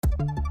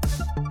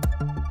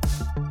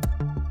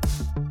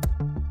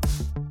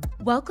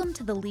Welcome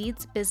to the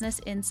Leads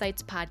Business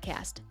Insights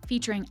podcast,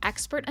 featuring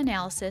expert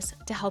analysis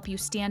to help you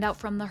stand out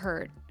from the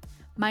herd.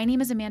 My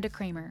name is Amanda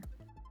Kramer.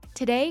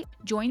 Today,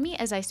 join me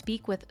as I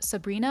speak with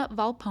Sabrina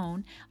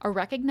Volpone, a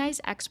recognized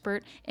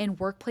expert in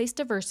workplace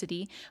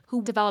diversity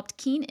who developed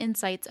keen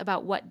insights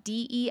about what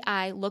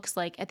DEI looks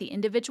like at the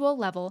individual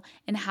level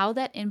and how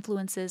that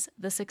influences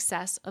the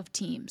success of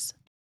teams.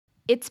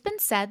 It's been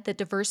said that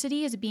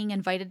diversity is being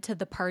invited to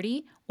the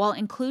party, while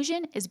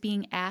inclusion is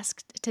being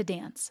asked to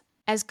dance.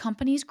 As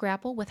companies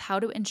grapple with how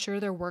to ensure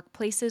their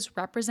workplaces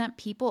represent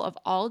people of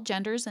all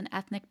genders and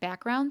ethnic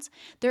backgrounds,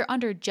 they're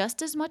under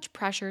just as much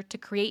pressure to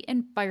create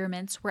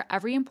environments where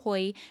every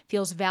employee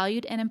feels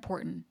valued and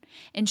important,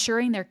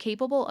 ensuring they're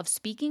capable of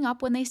speaking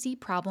up when they see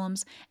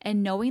problems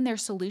and knowing their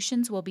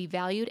solutions will be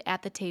valued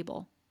at the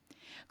table.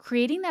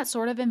 Creating that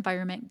sort of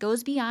environment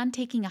goes beyond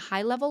taking a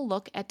high-level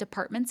look at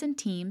departments and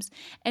teams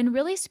and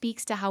really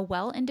speaks to how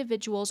well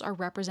individuals are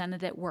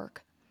represented at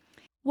work.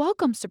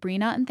 Welcome,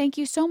 Sabrina, and thank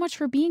you so much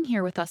for being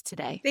here with us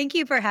today. Thank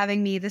you for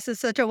having me. This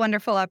is such a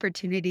wonderful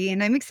opportunity,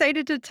 and I'm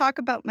excited to talk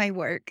about my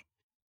work.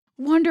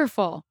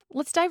 Wonderful.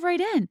 Let's dive right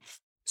in.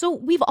 So,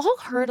 we've all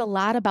heard a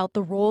lot about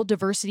the role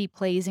diversity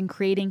plays in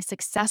creating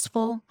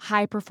successful,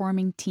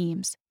 high-performing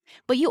teams.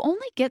 But you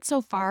only get so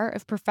far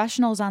if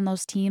professionals on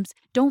those teams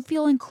don't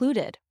feel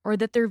included or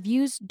that their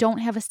views don't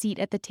have a seat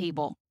at the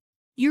table.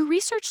 Your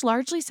research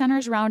largely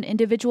centers around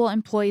individual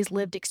employees'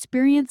 lived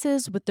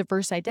experiences with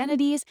diverse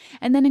identities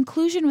and then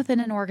inclusion within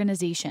an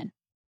organization.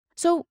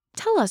 So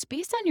tell us,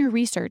 based on your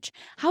research,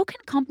 how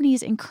can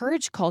companies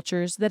encourage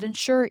cultures that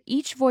ensure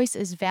each voice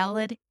is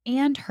valid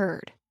and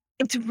heard?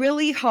 It's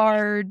really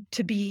hard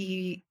to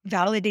be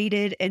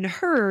validated and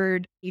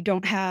heard. You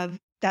don't have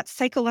that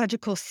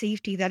psychological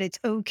safety that it's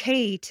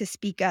okay to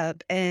speak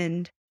up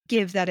and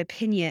give that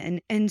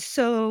opinion. And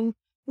so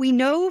we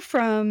know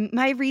from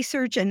my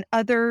research and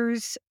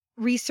others'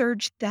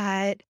 research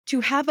that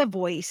to have a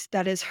voice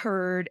that is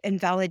heard and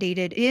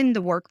validated in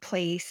the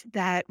workplace,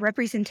 that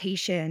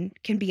representation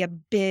can be a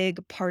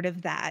big part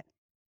of that.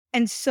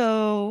 And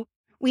so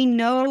we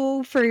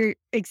know, for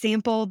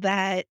example,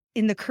 that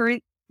in the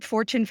current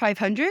Fortune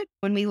 500,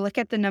 when we look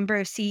at the number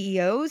of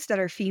CEOs that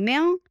are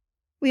female,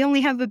 we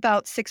only have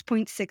about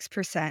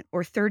 6.6%,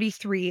 or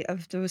 33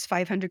 of those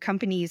 500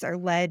 companies are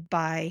led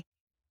by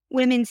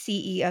women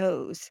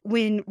CEOs.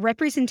 When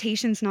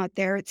representation's not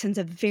there, it sends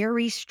a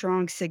very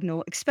strong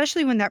signal,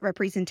 especially when that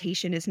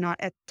representation is not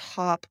at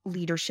top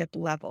leadership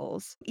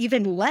levels.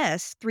 Even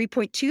less,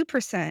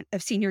 3.2%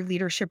 of senior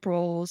leadership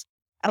roles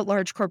at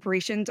large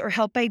corporations are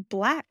held by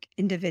Black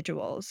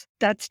individuals.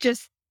 That's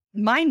just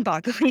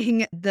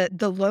mind-boggling,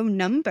 the low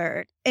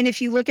number. And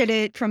if you look at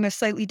it from a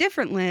slightly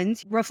different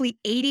lens, roughly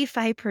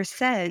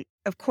 85%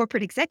 of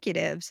corporate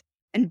executives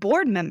and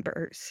board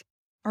members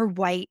are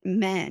white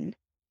men.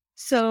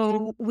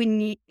 So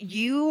when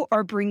you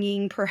are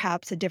bringing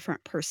perhaps a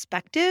different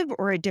perspective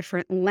or a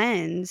different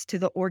lens to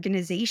the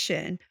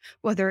organization,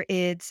 whether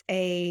it's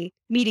a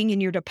meeting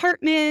in your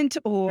department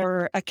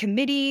or a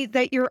committee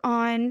that you're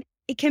on,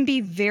 it can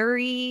be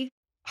very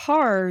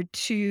hard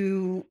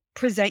to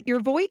present your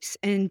voice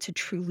and to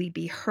truly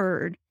be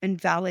heard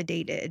and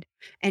validated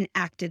and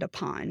acted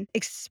upon,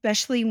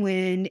 especially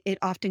when it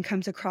often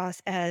comes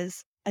across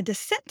as a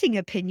dissenting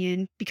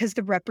opinion because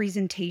the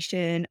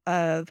representation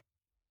of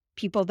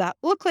people that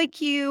look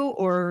like you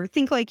or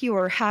think like you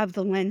or have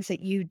the lens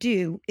that you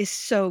do is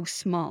so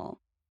small.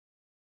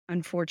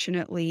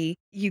 Unfortunately,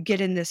 you get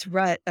in this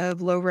rut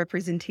of low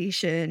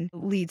representation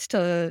leads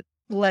to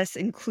less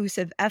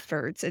inclusive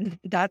efforts. And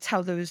that's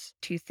how those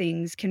two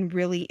things can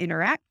really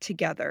interact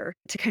together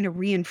to kind of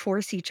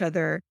reinforce each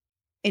other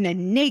in a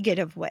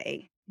negative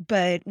way.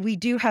 But we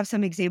do have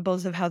some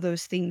examples of how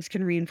those things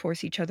can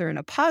reinforce each other in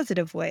a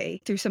positive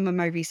way through some of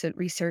my recent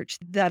research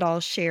that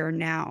I'll share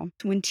now.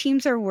 When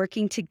teams are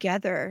working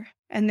together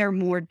and they're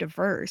more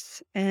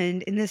diverse,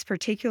 and in this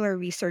particular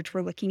research,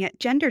 we're looking at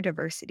gender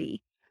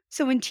diversity.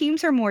 So when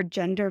teams are more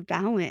gender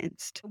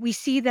balanced, we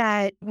see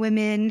that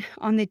women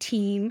on the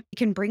team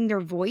can bring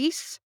their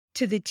voice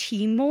to the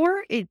team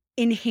more. It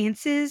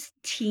enhances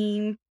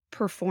team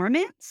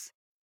performance.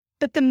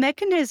 But the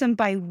mechanism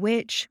by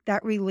which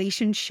that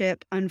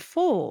relationship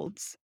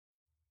unfolds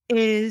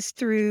is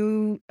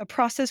through a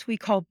process we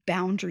call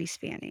boundary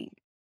spanning.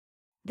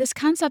 This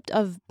concept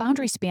of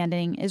boundary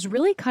spanning is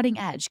really cutting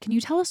edge. Can you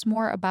tell us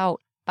more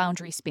about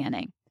boundary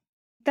spanning?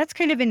 That's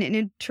kind of an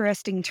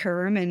interesting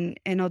term, and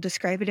I'll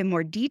describe it in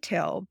more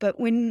detail.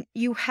 But when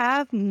you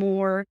have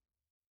more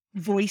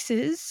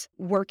voices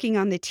working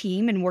on the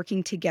team and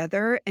working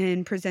together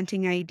and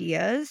presenting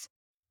ideas,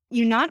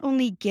 you not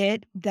only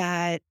get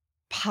that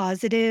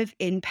positive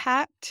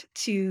impact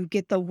to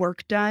get the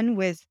work done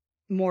with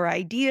more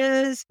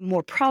ideas,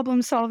 more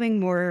problem solving,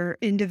 more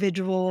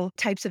individual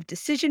types of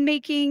decision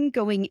making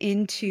going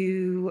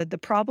into the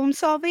problem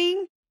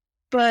solving.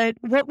 But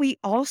what we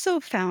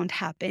also found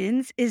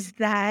happens is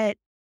that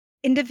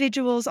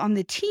individuals on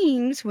the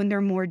teams, when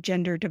they're more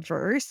gender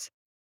diverse,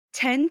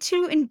 tend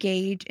to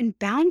engage in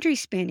boundary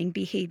spanning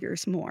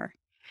behaviors more.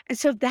 And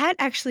so that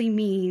actually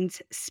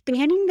means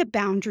spanning the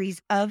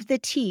boundaries of the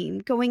team,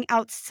 going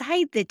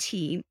outside the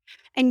team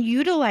and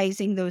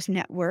utilizing those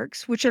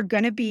networks, which are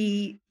going to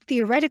be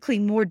theoretically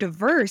more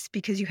diverse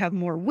because you have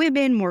more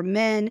women, more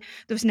men.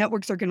 Those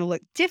networks are going to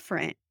look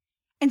different.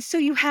 And so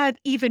you have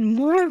even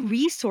more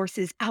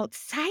resources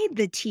outside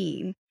the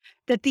team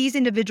that these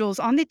individuals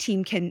on the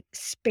team can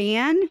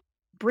span,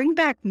 bring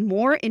back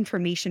more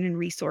information and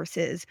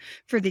resources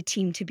for the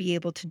team to be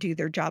able to do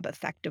their job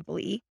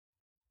effectively.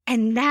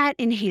 And that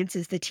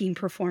enhances the team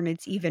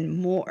performance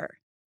even more.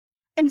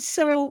 And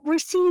so we're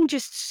seeing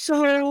just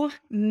so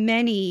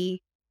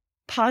many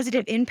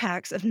positive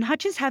impacts of not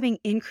just having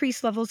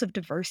increased levels of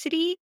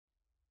diversity,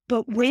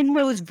 but when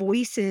those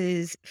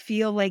voices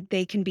feel like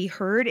they can be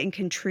heard and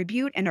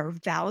contribute and are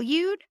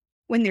valued,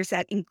 when there's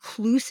that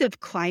inclusive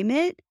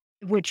climate,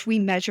 which we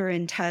measure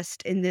and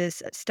test in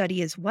this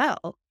study as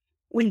well,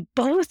 when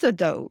both of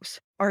those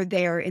are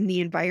there in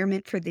the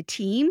environment for the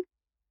team,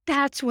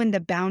 that's when the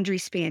boundary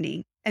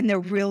spanning and the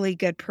really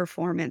good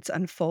performance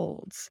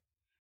unfolds.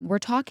 We're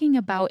talking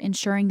about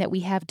ensuring that we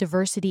have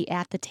diversity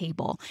at the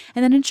table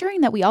and then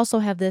ensuring that we also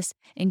have this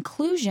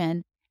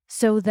inclusion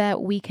so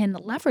that we can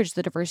leverage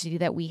the diversity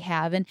that we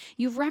have. And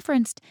you've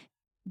referenced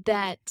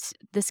that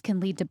this can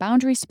lead to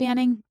boundary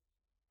spanning,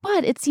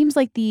 but it seems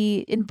like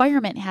the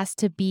environment has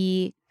to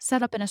be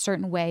set up in a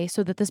certain way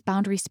so that this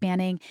boundary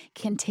spanning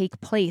can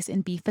take place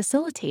and be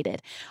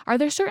facilitated. Are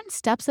there certain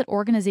steps that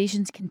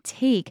organizations can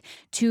take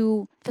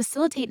to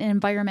facilitate an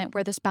environment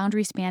where this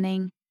boundary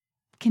spanning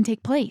can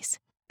take place?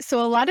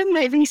 So, a lot of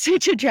my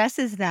research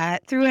addresses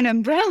that through an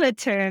umbrella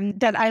term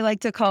that I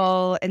like to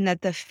call and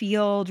that the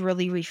field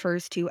really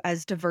refers to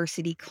as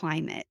diversity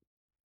climate.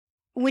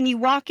 When you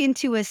walk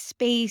into a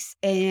space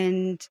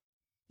and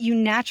you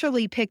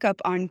naturally pick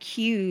up on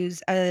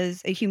cues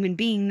as a human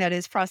being that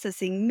is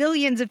processing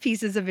millions of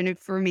pieces of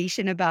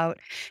information about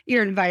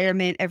your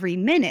environment every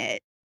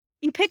minute.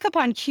 You pick up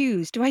on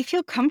cues. Do I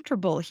feel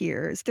comfortable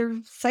here? Is there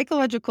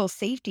psychological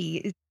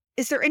safety?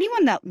 Is there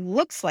anyone that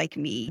looks like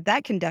me?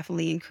 That can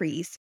definitely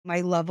increase my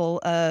level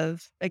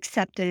of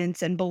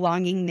acceptance and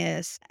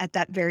belongingness at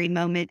that very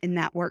moment in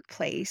that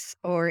workplace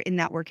or in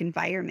that work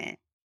environment.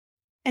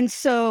 And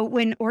so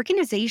when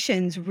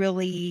organizations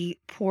really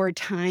pour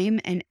time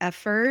and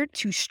effort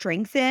to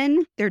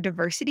strengthen their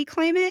diversity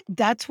climate,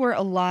 that's where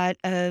a lot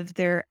of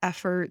their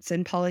efforts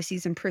and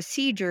policies and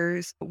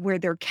procedures where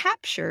they're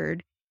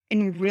captured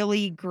in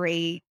really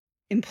great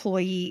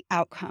employee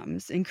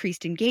outcomes,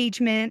 increased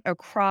engagement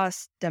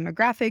across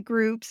demographic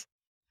groups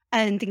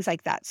and things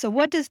like that. So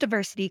what does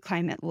diversity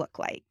climate look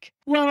like?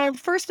 Well,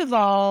 first of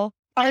all,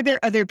 are there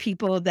other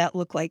people that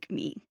look like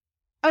me?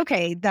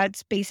 Okay,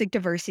 that's basic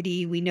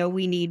diversity. We know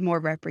we need more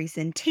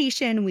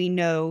representation. We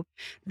know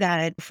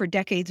that for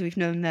decades we've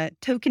known that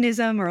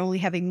tokenism or only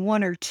having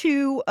one or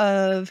two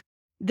of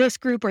this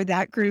group or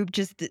that group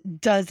just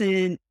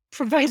doesn't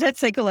provide that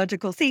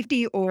psychological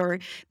safety or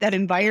that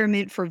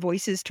environment for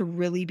voices to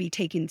really be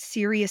taken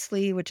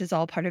seriously, which is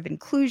all part of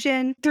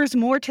inclusion. There's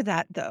more to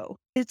that though.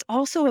 It's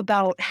also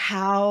about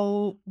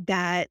how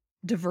that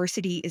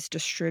diversity is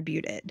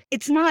distributed.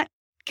 It's not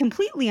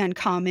completely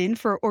uncommon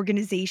for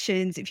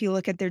organizations, if you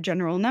look at their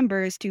general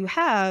numbers, to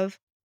have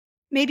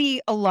maybe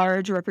a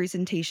large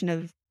representation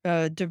of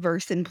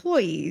diverse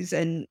employees.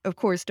 And of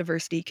course,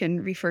 diversity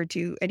can refer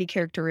to any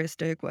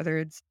characteristic, whether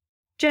it's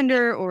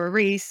gender or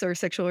race or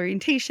sexual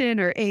orientation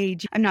or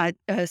age. I'm not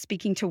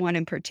speaking to one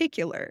in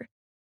particular.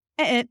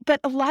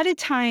 But a lot of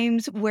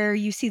times where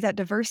you see that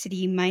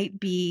diversity might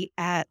be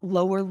at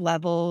lower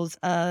levels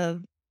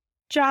of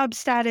job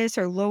status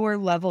or lower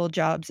level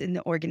jobs in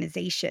the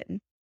organization.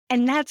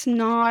 And that's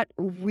not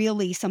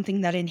really something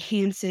that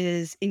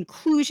enhances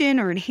inclusion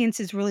or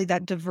enhances really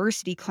that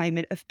diversity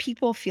climate of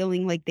people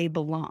feeling like they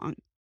belong.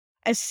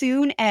 As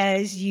soon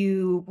as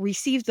you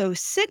receive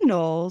those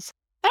signals,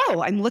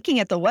 oh, I'm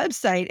looking at the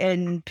website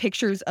and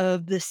pictures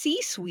of the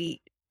C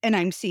suite, and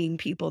I'm seeing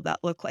people that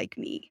look like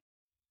me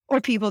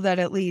or people that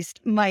at least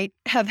might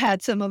have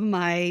had some of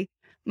my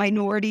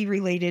minority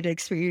related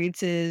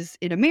experiences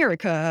in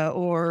America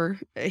or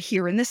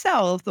here in the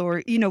South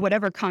or,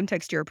 whatever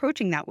context you're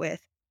approaching that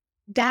with.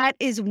 That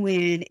is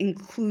when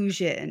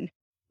inclusion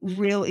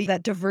really,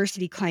 that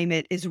diversity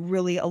climate is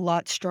really a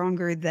lot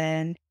stronger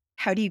than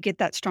how do you get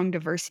that strong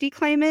diversity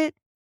climate?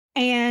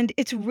 And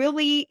it's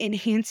really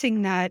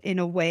enhancing that in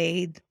a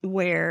way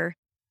where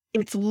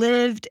it's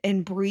lived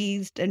and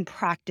breathed and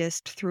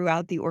practiced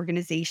throughout the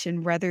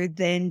organization rather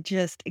than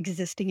just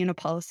existing in a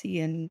policy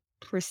and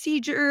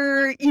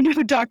procedure,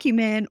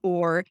 document,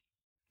 or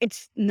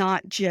it's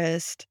not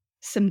just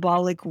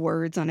symbolic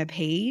words on a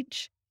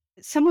page.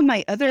 Some of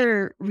my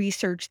other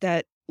research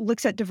that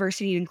looks at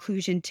diversity and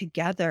inclusion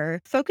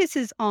together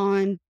focuses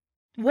on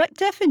what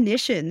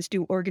definitions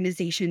do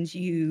organizations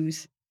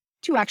use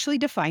to actually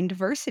define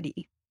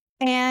diversity.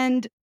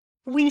 And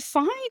we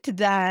find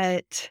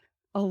that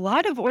a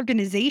lot of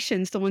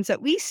organizations, the ones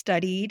that we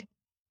studied,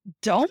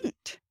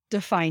 don't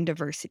define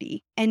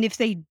diversity. And if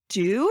they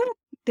do,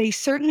 they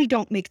certainly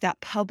don't make that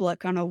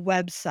public on a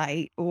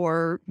website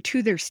or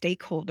to their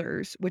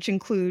stakeholders, which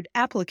include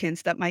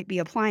applicants that might be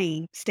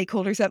applying,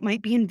 stakeholders that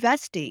might be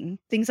investing,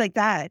 things like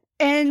that.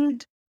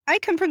 And I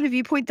come from the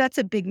viewpoint that's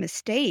a big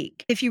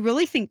mistake. If you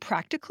really think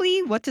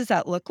practically, what does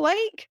that look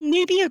like?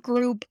 Maybe a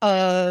group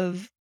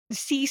of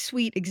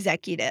C-suite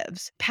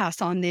executives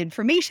pass on the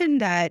information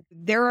that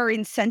there are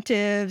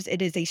incentives.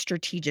 It is a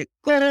strategic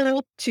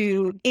goal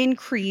to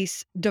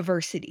increase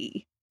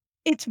diversity.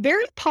 It's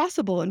very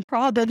possible and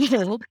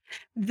probable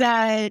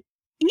that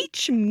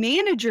each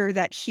manager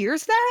that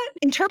hears that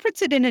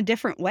interprets it in a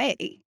different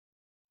way.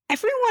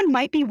 Everyone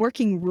might be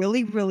working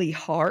really, really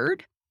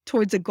hard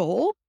towards a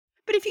goal,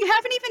 but if you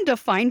haven't even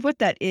defined what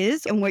that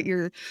is and what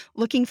you're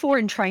looking for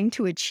and trying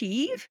to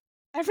achieve,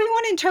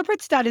 everyone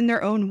interprets that in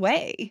their own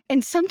way.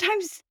 And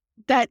sometimes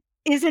that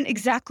isn't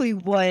exactly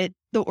what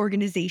the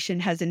organization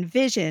has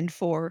envisioned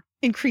for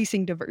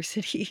increasing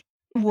diversity.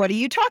 What are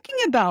you talking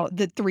about?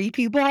 The 3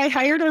 people I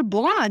hired are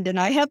blonde and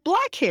I have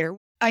black hair.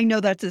 I know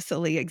that's a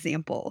silly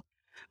example,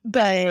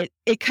 but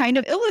it kind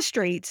of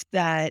illustrates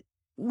that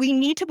we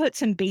need to put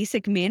some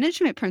basic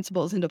management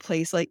principles into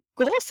place, like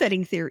goal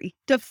setting theory,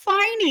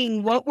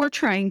 defining what we're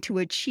trying to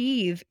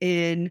achieve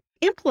in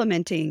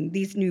implementing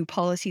these new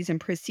policies and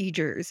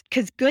procedures.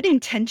 Because good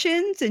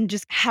intentions and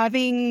just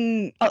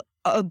having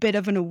a bit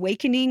of an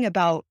awakening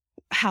about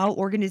how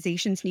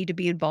organizations need to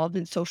be involved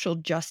in social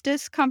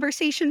justice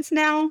conversations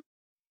now,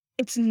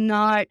 it's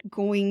not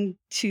going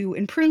to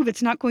improve.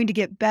 It's not going to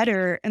get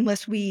better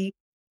unless we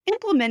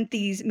implement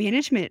these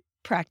management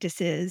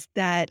practices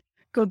that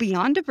go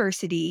beyond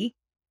diversity,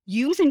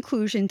 use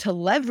inclusion to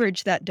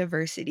leverage that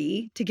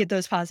diversity to get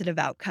those positive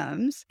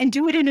outcomes, and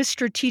do it in a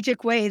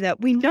strategic way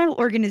that we know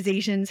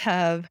organizations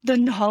have the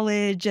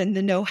knowledge and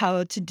the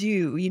know-how to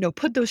do,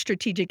 put those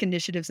strategic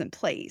initiatives in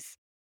place.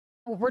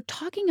 We're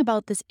talking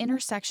about this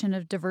intersection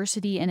of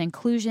diversity and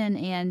inclusion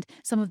and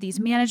some of these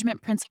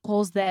management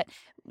principles that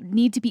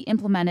need to be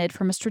implemented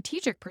from a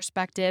strategic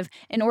perspective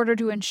in order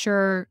to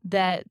ensure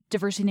that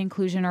diversity and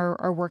inclusion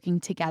are working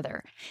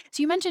together.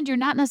 So you mentioned you're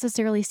not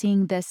necessarily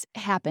seeing this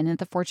happen at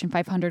the Fortune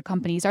 500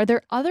 companies. Are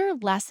there other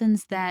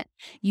lessons that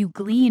you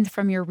gleaned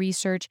from your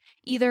research,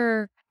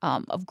 either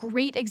of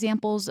great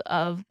examples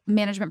of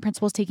management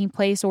principles taking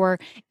place or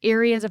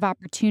areas of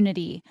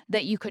opportunity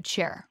that you could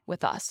share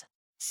with us?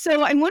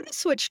 So I want to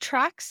switch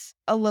tracks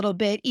a little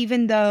bit,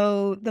 even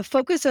though the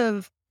focus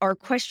of our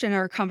question,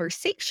 our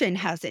conversation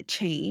hasn't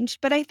changed.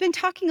 But I've been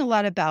talking a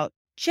lot about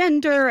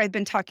gender. I've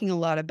been talking a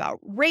lot about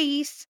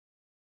race.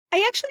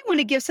 I actually want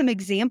to give some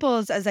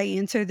examples as I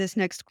answer this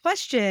next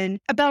question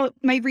about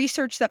my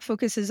research that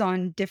focuses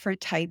on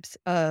different types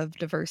of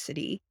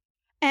diversity.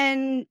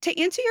 And to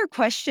answer your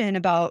question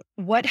about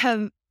what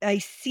have I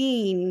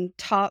seen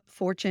top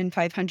Fortune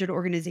 500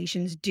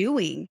 organizations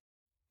doing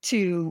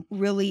to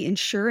really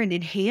ensure and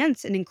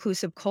enhance an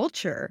inclusive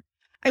culture,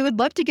 I would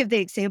love to give the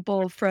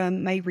example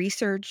from my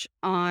research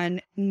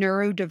on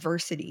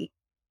neurodiversity.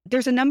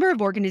 There's a number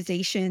of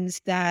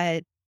organizations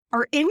that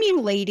are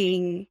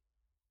emulating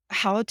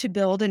how to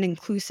build an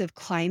inclusive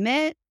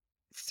climate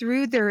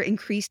through their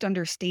increased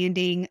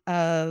understanding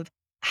of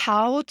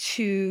how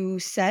to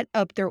set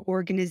up their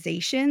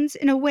organizations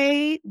in a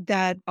way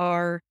that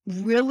are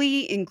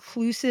really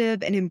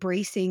inclusive and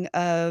embracing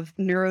of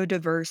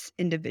neurodiverse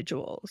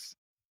individuals.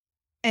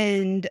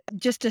 And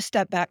just to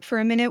step back for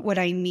a minute, what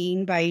I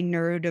mean by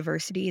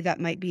neurodiversity,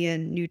 that might be a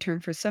new term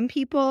for some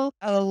people.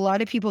 A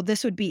lot of people,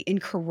 this would be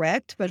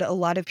incorrect, but a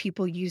lot of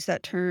people use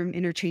that term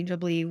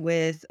interchangeably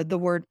with the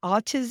word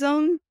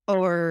autism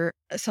or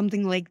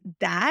something like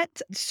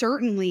that.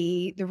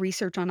 Certainly, the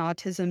research on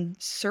autism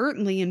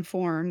certainly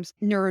informs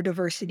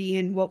neurodiversity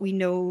and what we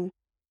know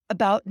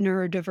about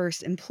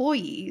neurodiverse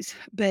employees,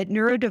 but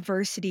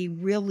neurodiversity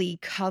really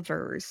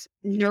covers,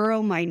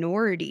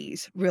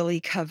 neurominorities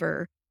really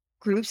cover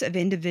groups of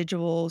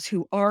individuals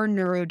who are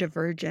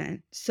neurodivergent.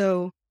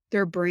 So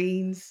their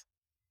brains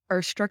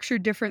are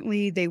structured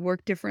differently, they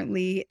work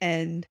differently.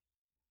 And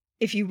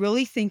if you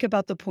really think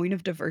about the point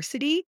of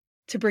diversity,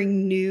 to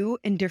bring new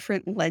and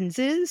different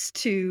lenses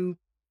to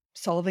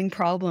solving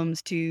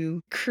problems, to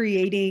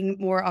creating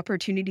more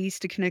opportunities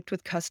to connect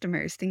with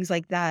customers, things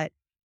like that,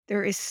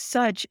 there is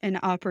such an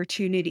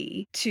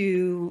opportunity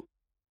to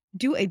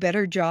do a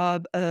better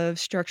job of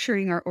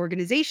structuring our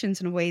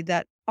organizations in a way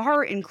that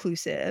are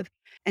inclusive.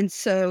 And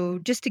so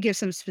just to give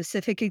some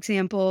specific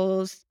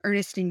examples,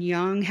 Ernst&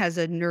 Young has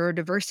a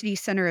neurodiversity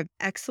center of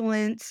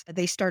excellence.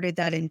 They started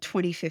that in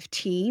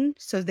 2015.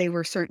 So they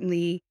were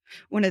certainly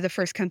one of the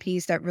first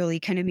companies that really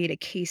kind of made a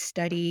case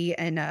study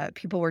and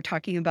people were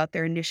talking about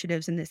their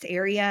initiatives in this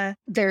area.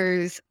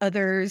 There's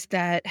others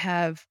that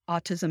have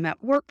autism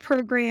at work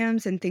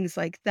programs and things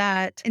like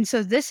that. And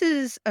so this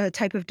is a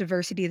type of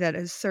diversity that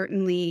has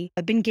certainly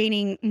been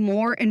gaining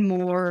more and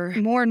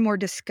more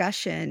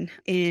discussion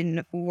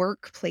in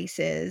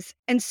workplaces.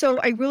 And so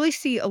I really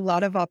see a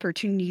lot of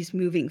opportunities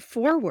moving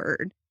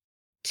forward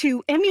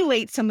to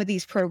emulate some of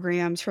these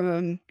programs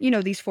from,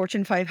 these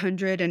Fortune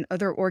 500 and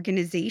other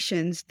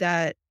organizations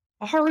that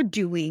are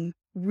doing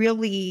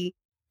really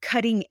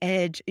cutting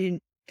edge and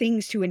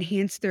things to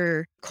enhance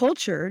their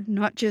culture,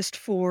 not just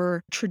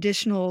for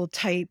traditional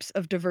types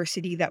of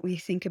diversity that we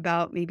think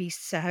about, maybe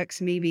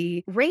sex,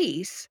 maybe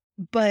race,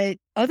 but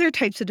other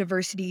types of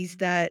diversities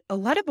that a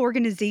lot of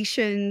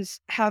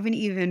organizations haven't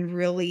even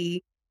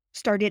really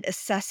started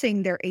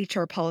assessing their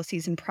HR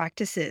policies and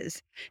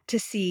practices to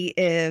see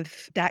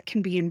if that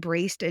can be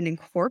embraced and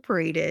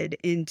incorporated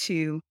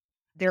into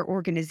their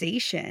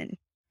organization.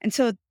 And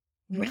so,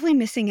 really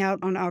missing out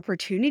on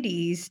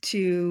opportunities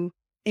to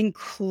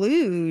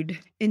include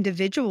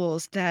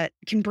individuals that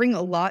can bring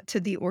a lot to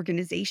the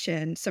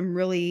organization, some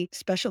really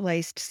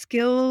specialized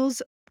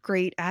skills,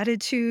 great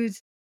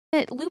attitudes.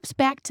 It loops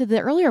back to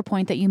the earlier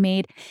point that you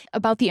made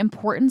about the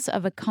importance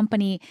of a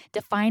company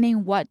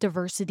defining what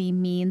diversity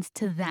means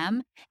to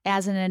them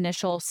as an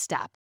initial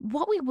step.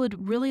 What we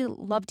would really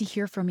love to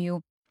hear from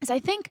you is I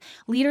think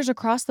leaders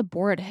across the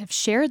board have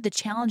shared the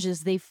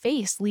challenges they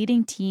face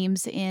leading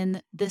teams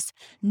in this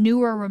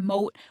newer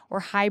remote or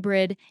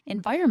hybrid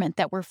environment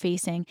that we're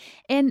facing.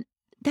 And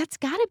that's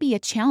got to be a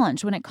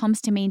challenge when it comes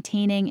to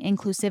maintaining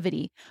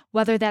inclusivity,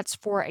 whether that's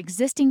for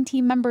existing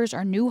team members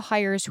or new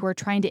hires who are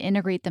trying to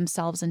integrate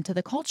themselves into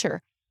the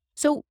culture.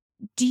 So,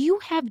 do you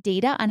have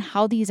data on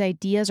how these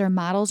ideas or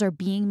models are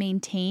being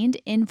maintained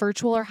in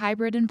virtual or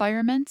hybrid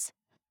environments?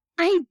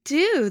 I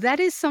do. That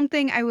is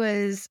something I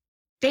was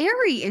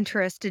very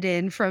interested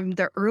in from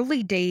the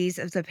early days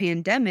of the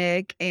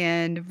pandemic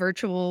and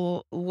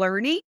virtual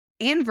learning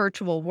and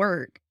virtual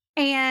work.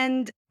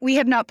 And we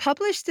have not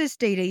published this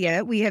data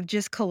yet. We have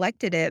just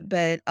collected it,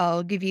 but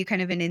I'll give you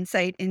kind of an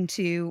insight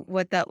into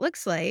what that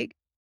looks like.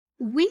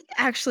 We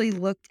actually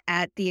looked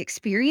at the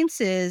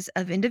experiences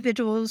of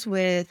individuals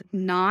with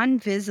non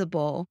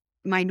visible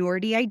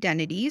minority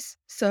identities.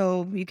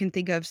 So you can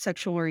think of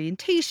sexual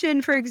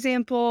orientation, for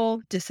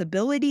example,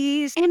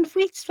 disabilities. And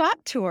we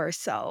thought to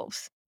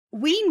ourselves,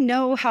 we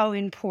know how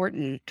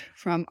important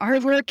from our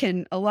work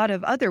and a lot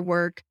of other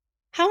work,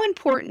 how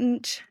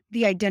important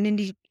the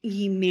identity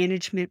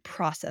management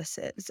process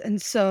is.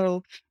 And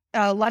so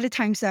a lot of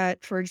times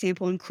that, for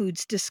example,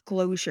 includes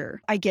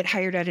disclosure. I get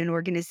hired at an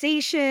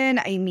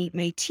organization, I meet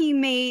my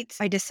teammates,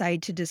 I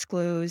decide to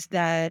disclose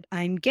that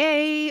I'm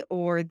gay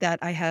or that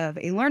I have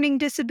a learning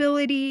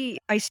disability.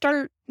 I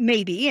start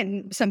maybe,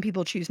 and some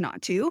people choose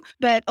not to,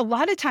 but a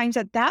lot of times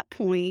at that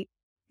point,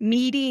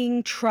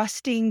 meeting,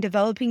 trusting,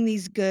 developing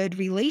these good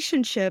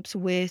relationships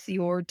with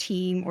your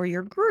team or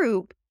your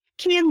group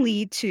can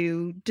lead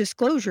to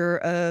disclosure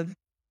of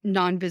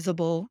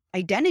non-visible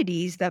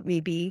identities that may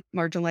be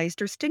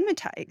marginalized or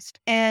stigmatized.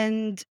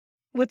 And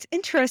what's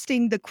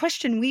interesting, the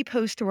question we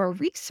posed to our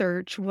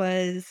research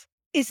was,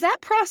 is that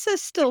process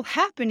still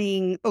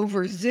happening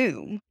over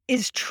Zoom?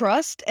 Is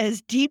trust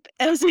as deep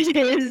as it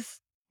is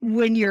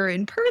when you're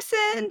in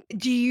person?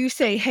 Do you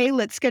say, hey,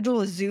 let's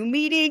schedule a Zoom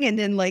meeting and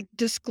then like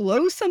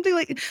disclose something?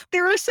 Like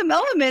there are some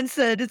elements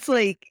that it's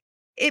like,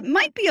 it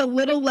might be a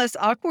little less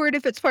awkward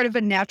if it's part of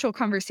a natural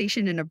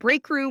conversation in a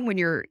break room when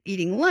you're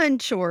eating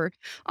lunch or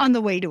on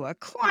the way to a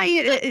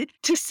client.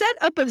 To set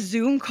up a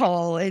Zoom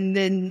call and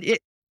then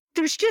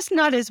there's just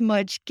not as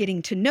much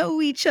getting to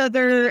know each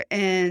other,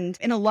 and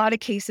in a lot of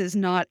cases,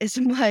 not as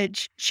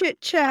much chit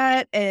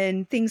chat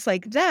and things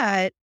like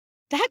that.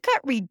 That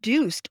got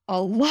reduced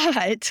a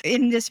lot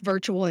in this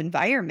virtual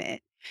environment.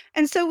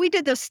 And so we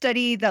did this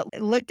study that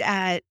looked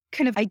at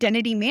kind of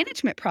identity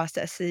management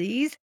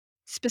processes,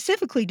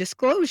 specifically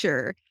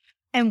disclosure,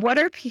 and what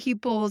are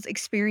people's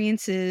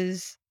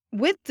experiences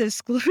with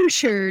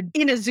disclosure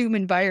in a Zoom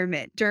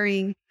environment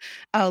during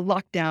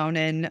lockdown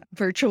and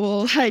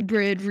virtual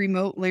hybrid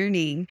remote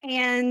learning.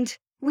 And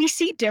we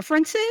see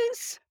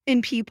differences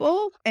in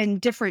people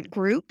and different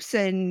groups,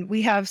 and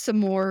we have some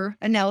more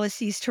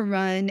analyses to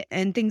run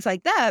and things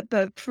like that.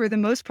 But for the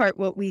most part,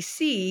 what we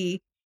see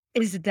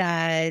is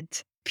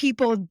that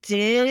people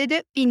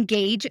did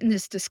engage in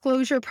this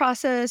disclosure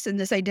process and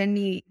these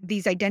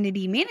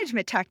identity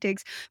management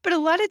tactics, but a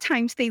lot of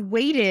times they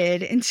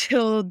waited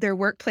until their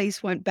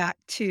workplace went back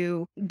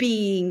to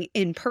being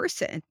in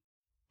person.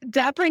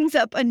 That brings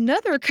up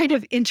another kind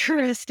of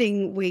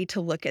interesting way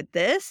to look at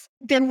this.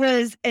 There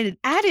was an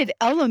added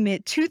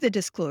element to the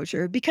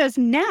disclosure because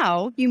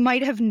now you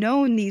might have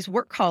known these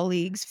work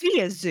colleagues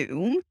via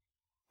Zoom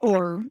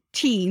or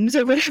Teams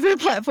or whatever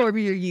platform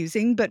you're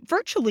using, but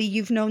virtually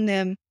you've known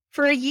them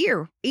for a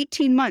year,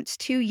 18 months,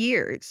 2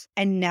 years.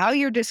 And now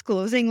you're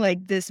disclosing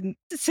like this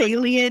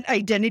salient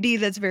identity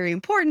that's very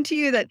important to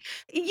you that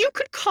you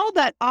could call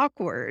that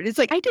awkward. It's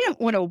like, I didn't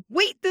want to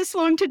wait this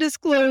long to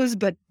disclose,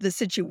 but the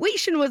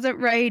situation wasn't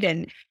right.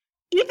 And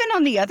even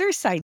on the other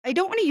side, I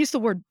don't want to use the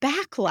word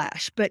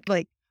backlash, but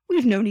like,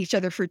 we've known each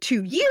other for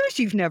 2 years.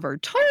 You've never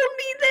told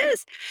me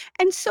this.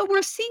 And so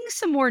we're seeing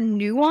some more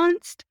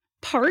nuanced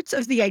parts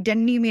of the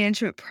identity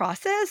management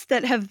process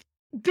that have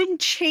been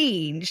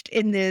changed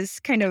in this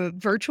kind of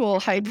virtual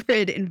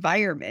hybrid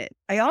environment.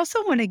 I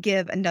also want to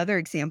give another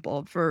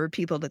example for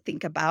people to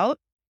think about.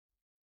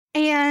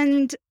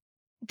 And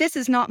this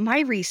is not my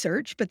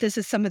research, but this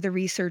is some of the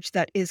research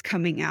that is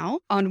coming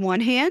out. On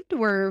one hand,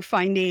 we're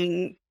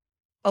finding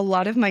a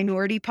lot of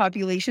minority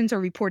populations are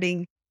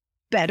reporting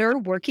better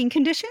working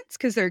conditions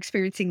because they're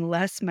experiencing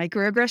less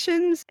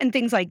microaggressions and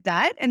things like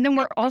that. And then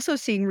we're also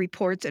seeing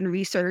reports and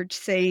research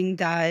saying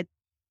that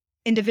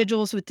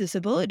individuals with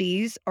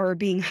disabilities are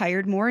being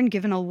hired more and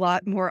given a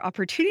lot more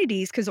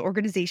opportunities because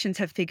organizations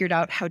have figured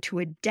out how to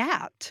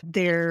adapt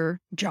their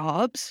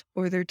jobs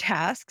or their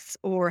tasks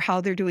or how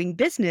they're doing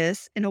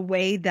business in a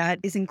way that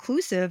is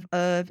inclusive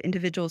of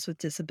individuals with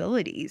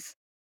disabilities.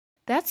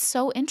 That's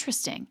so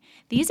interesting.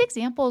 These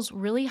examples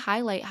really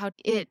highlight how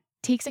it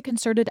takes a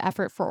concerted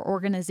effort for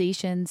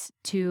organizations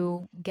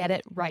to get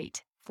it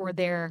right for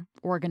their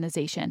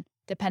organization,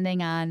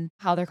 depending on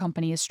how their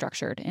company is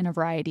structured in a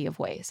variety of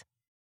ways.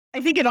 I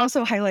think it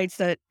also highlights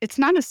that it's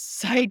not a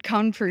side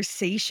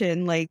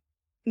conversation. Like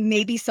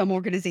maybe some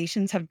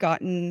organizations have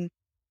gotten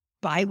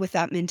by with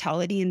that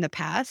mentality in the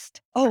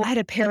past. Oh, I had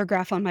a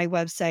paragraph on my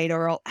website,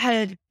 or I'll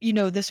add,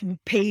 this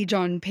page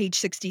on page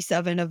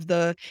 67 of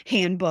the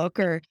handbook,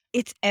 or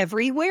it's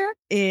everywhere.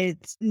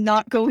 It's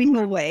not going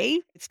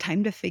away. It's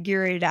time to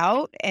figure it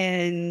out.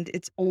 And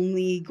it's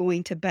only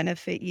going to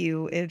benefit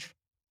you if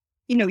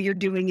you're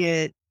doing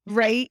it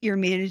right, you're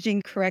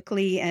managing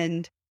correctly,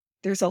 and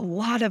there's a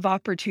lot of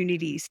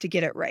opportunities to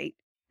get it right.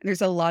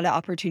 There's a lot of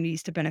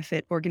opportunities to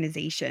benefit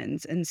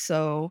organizations. And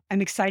so I'm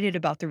excited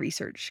about the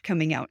research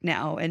coming out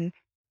now. And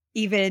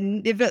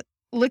even if it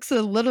looks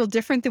a little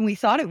different than we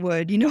thought it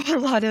would, a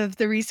lot of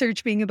the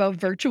research being about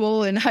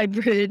virtual and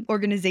hybrid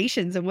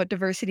organizations and what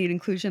diversity and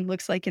inclusion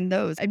looks like in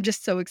those. I'm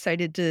just so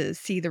excited to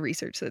see the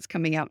research that's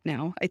coming out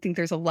now. I think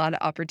there's a lot of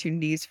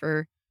opportunities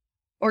for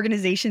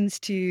organizations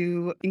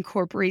to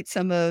incorporate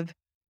some of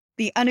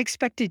the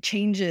unexpected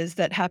changes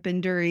that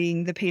happened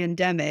during the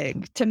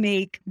pandemic to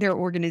make their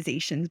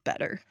organizations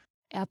better.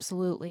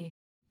 Absolutely.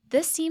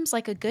 This seems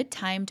like a good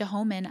time to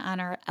home in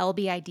on our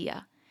LB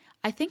idea.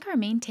 I think our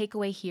main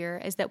takeaway here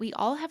is that we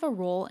all have a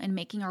role in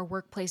making our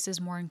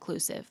workplaces more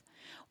inclusive.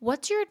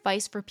 What's your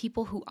advice for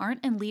people who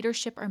aren't in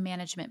leadership or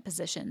management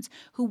positions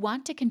who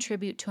want to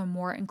contribute to a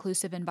more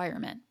inclusive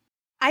environment?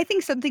 I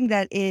think something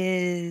that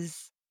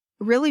is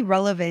really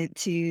relevant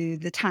to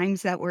the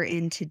times that we're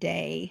in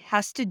today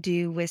has to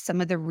do with some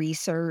of the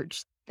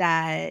research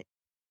that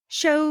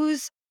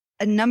shows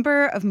a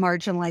number of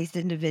marginalized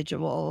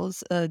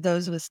individuals,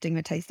 those with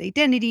stigmatized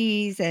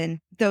identities and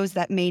those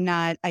that may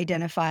not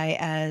identify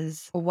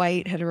as a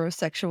white,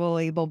 heterosexual,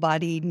 able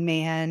bodied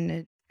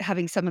man,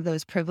 having some of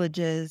those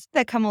privileges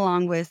that come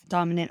along with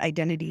dominant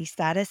identity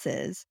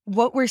statuses.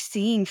 What we're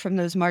seeing from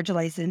those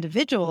marginalized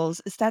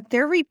individuals is that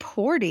they're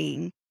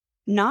reporting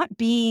not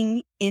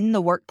being in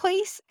the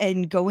workplace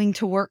and going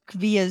to work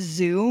via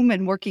Zoom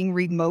and working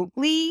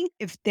remotely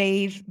if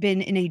they've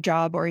been in a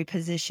job or a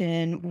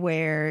position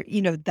where,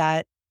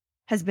 that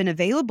has been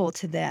available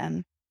to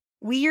them.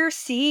 We are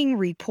seeing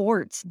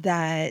reports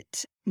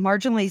that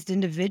marginalized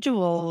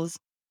individuals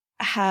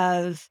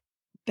have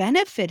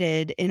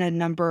benefited in a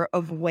number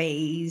of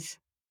ways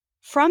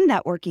from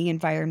that working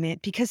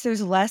environment because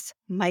there's less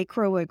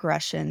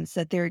microaggressions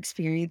that they're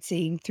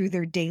experiencing through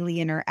their daily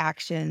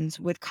interactions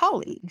with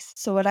colleagues.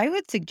 So, what I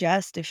would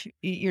suggest if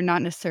you're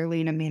not necessarily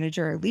in a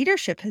manager or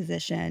leadership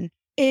position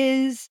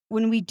is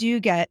when we do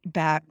get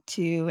back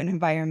to an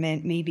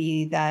environment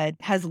maybe that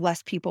has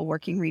less people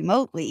working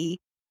remotely,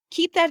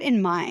 keep that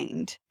in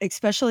mind,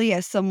 especially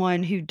as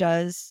someone who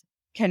does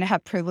kind of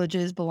have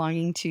privileges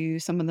belonging to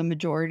some of the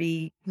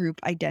majority group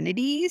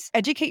identities.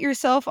 Educate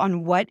yourself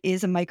on what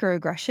is a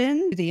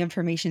microaggression. The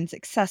information's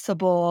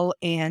accessible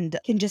and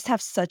can just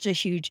have such a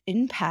huge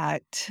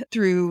impact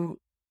through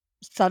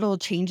subtle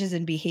changes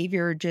in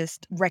behavior,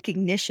 just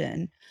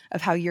recognition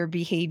of how your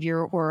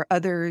behavior or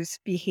others'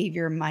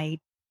 behavior might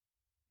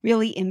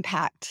really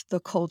impact the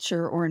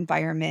culture or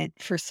environment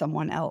for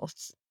someone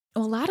else. A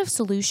lot of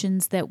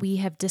solutions that we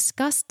have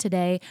discussed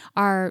today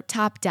are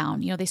top down.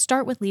 They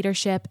start with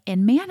leadership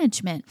and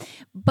management.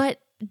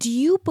 But do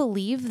you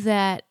believe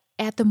that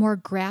at the more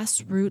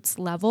grassroots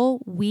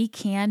level, we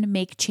can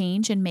make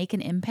change and make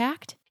an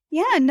impact?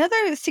 Yeah,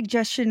 another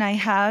suggestion I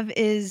have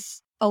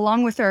is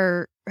along with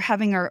our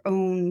having our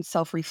own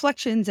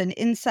self-reflections and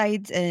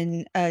insights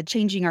and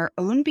changing our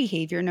own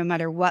behavior, no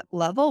matter what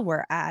level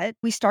we're at.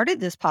 We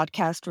started this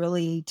podcast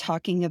really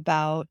talking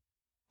about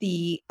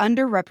the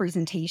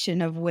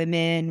underrepresentation of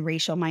women,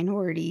 racial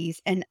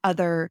minorities, and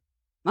other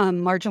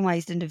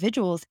marginalized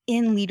individuals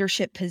in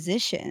leadership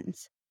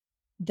positions.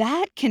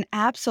 That can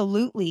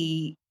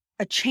absolutely,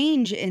 a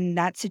change in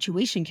that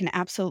situation can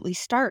absolutely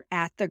start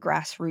at the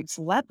grassroots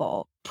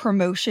level.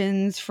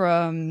 Promotions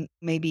from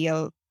maybe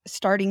a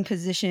starting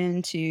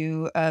position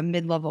to a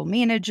mid-level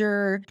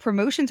manager.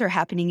 Promotions are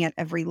happening at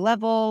every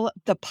level.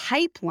 The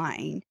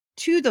pipeline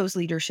to those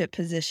leadership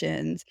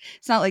positions.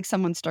 It's not like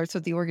someone starts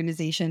with the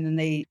organization and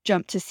they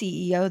jump to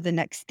CEO the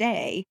next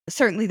day.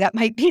 Certainly that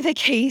might be the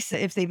case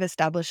if they've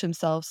established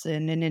themselves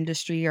in an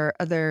industry or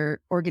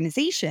other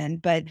organization,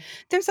 but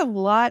there's a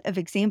lot of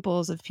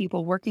examples of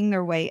people working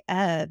their way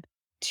up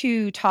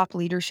to top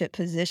leadership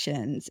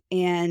positions.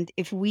 And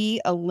if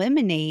we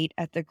eliminate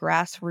at the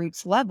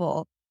grassroots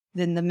level,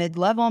 then the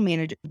mid-level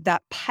manager,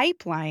 that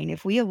pipeline,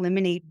 if we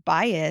eliminate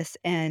bias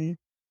and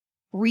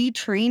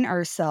retrain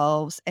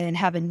ourselves and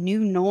have a new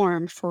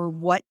norm for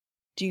what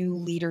do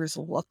leaders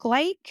look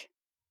like.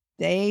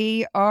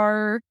 They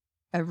are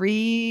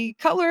every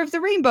color of the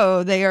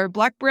rainbow. They are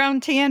black, brown,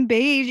 tan,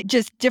 beige,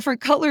 just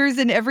different colors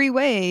in every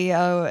way.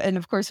 And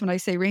of course, when I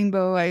say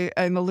rainbow,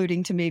 I'm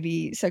alluding to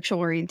maybe sexual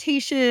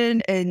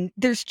orientation. And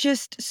there's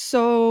just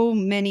so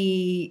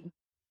many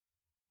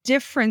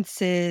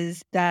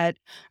differences that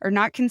are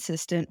not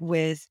consistent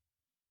with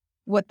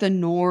what the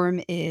norm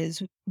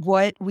is,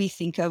 what we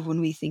think of when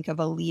we think of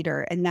a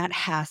leader. And that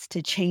has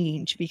to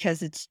change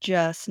because it's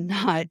just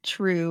not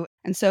true.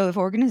 And so if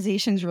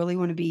organizations really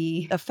want to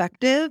be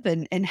effective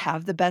and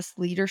have the best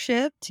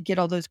leadership to get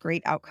all those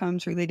great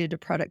outcomes related to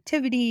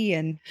productivity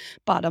and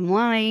bottom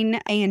line,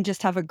 and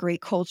just have a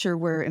great culture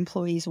where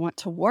employees want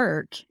to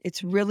work,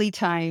 it's really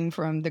time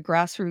from the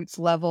grassroots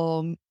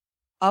level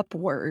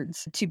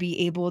upwards to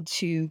be able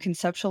to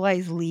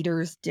conceptualize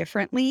leaders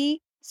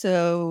differently.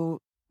 So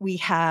we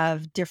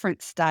have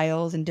different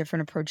styles and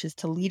different approaches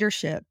to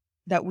leadership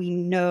that we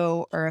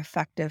know are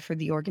effective for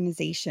the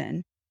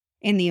organization,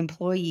 and the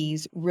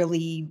employees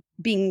really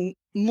being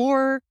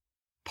more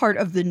part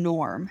of the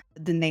norm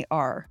than they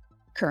are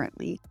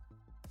currently.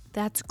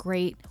 That's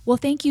great. Well,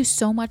 thank you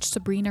so much,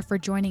 Sabrina, for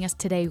joining us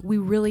today. We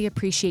really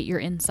appreciate your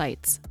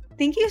insights.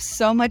 Thank you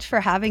so much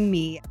for having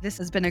me. This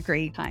has been a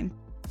great time.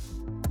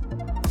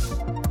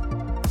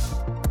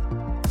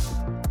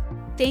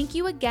 Thank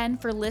you again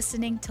for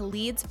listening to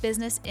Leeds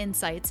Business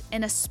Insights,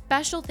 and a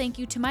special thank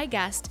you to my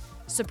guest,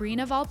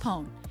 Sabrina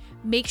Volpone.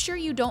 Make sure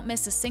you don't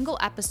miss a single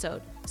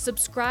episode.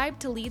 Subscribe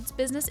to Leeds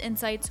Business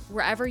Insights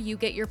wherever you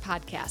get your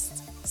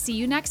podcasts. See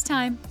you next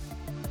time.